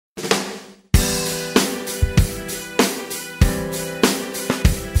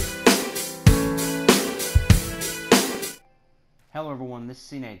Hello everyone, this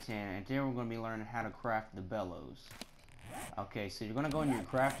is C10, and today we're going to be learning how to craft the bellows. Okay, so you're going to go in your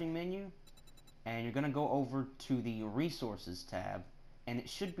crafting menu, and you're going to go over to the resources tab, and it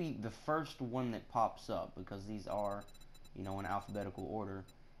should be the first one that pops up, because these are, in alphabetical order.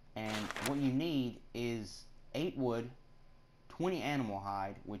 And what you need is 8 wood, 20 animal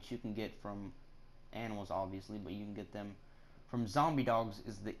hide, which you can get from animals obviously, but you can get them from zombie dogs.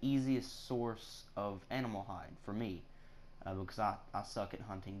 Is the easiest source of animal hide for me. Because I suck at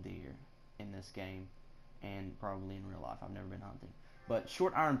hunting deer in this game, and probably in real life. I've never been hunting. But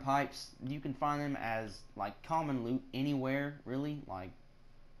short iron pipes, you can find them as like common loot anywhere, really.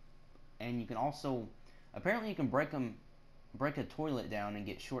 And you can also, apparently, you can break a toilet down and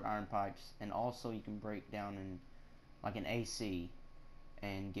get short iron pipes, and also you can break down like an AC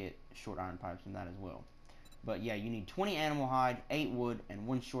and get short iron pipes from that as well. But yeah, you need 20 animal hide, 8 wood, and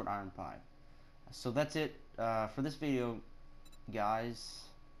 1 short iron pipe. So that's it for this video, guys.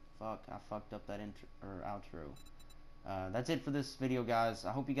 Fuck, I fucked up that intro or outro. That's it for this video, guys.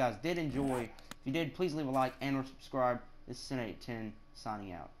 I hope you guys did enjoy. If you did, please leave a like and or subscribe. This is Sin810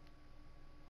 signing out.